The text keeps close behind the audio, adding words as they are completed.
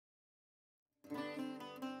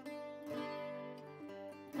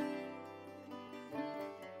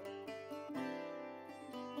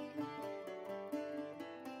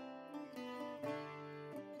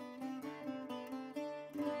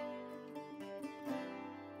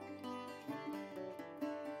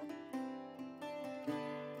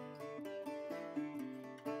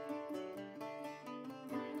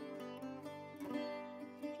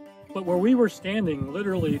But where we were standing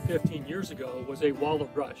literally 15 years ago was a wall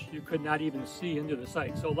of brush. You could not even see into the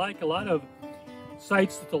site. So like a lot of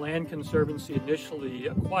sites that the Land Conservancy initially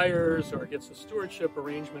acquires or gets a stewardship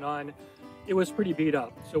arrangement on, it was pretty beat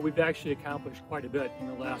up. So we've actually accomplished quite a bit in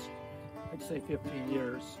the last, I'd say, 15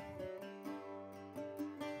 years.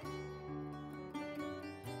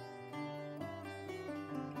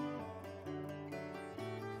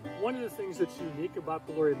 One of the things that's unique about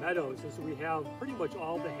Boloria Meadows is that we have pretty much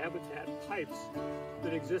all the habitat types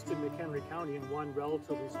that exist in McHenry County in one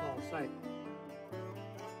relatively small site.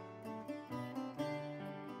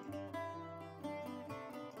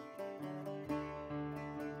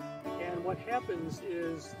 And what happens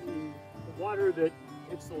is the water that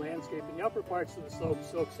hits the landscape in the upper parts of the slope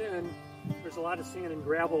soaks in. There's a lot of sand and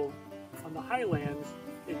gravel on the highlands.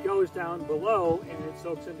 It goes down below and it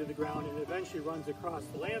soaks into the ground and eventually runs across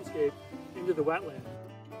the landscape into the wetland.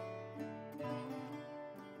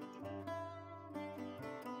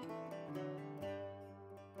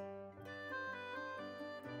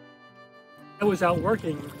 I was out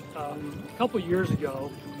working a couple years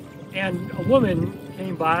ago, and a woman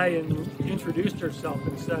came by and introduced herself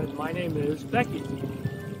and said, "My name is Becky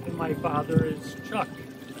and my father is Chuck."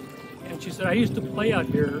 And she said, "I used to play out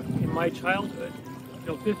here in my childhood,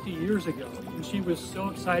 50 years ago." And she was so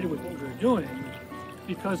excited with what we were doing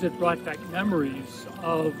because it brought back memories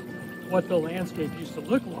of what the landscape used to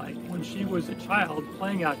look like when she was a child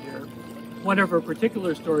playing out here. One of her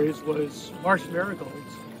particular stories was marsh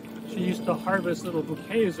marigolds. She used to harvest little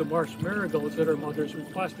bouquets of marsh marigolds at her mother's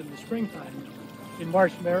request in the springtime. And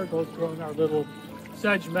marsh marigolds grow in our little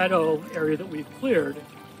sedge meadow area that we've cleared.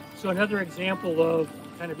 So another example of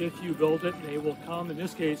kind of if you build it, they will come. In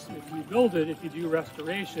this case, if you build it, if you do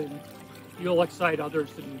restoration, you'll excite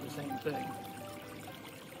others to do the same thing.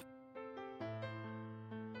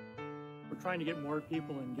 We're trying to get more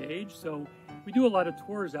people engaged, so we do a lot of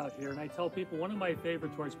tours out here, and I tell people one of my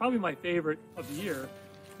favorite tours, probably my favorite of the year,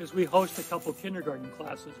 is we host a couple kindergarten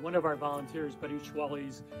classes. One of our volunteers, Betty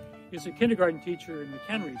Schwelles, is a kindergarten teacher in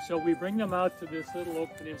McHenry, so we bring them out to this little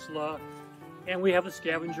oak peninsula, and we have a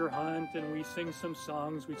scavenger hunt, and we sing some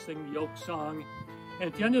songs. We sing the oak song.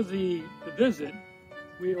 And at the end of the visit,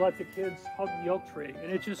 we let the kids hug the oak tree.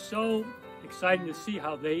 And it's just so exciting to see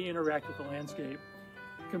how they interact with the landscape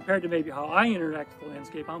compared to maybe how I interact with the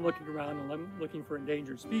landscape. I'm looking around and I'm looking for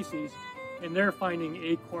endangered species, and they're finding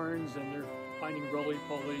acorns, and they're finding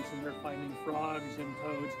roly-polies, and they're finding frogs and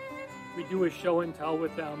toads. We do a show and tell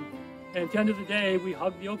with them. And at the end of the day, we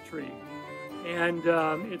hug the oak tree. And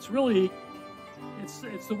it's really,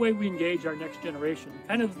 it's the way we engage our next generation.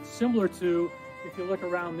 Kind of similar to, if you look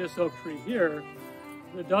around this oak tree here,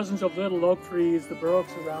 the dozens of little oak trees, the bur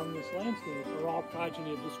oaks around this landscape are all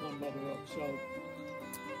progeny of this one mother oak. So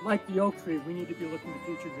like the oak tree, we need to be looking to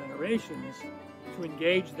future generations to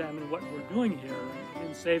engage them in what we're doing here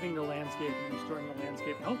in saving the landscape and restoring the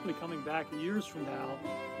landscape, and hopefully coming back years from now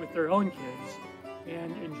with their own kids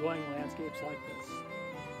and enjoying landscapes like this.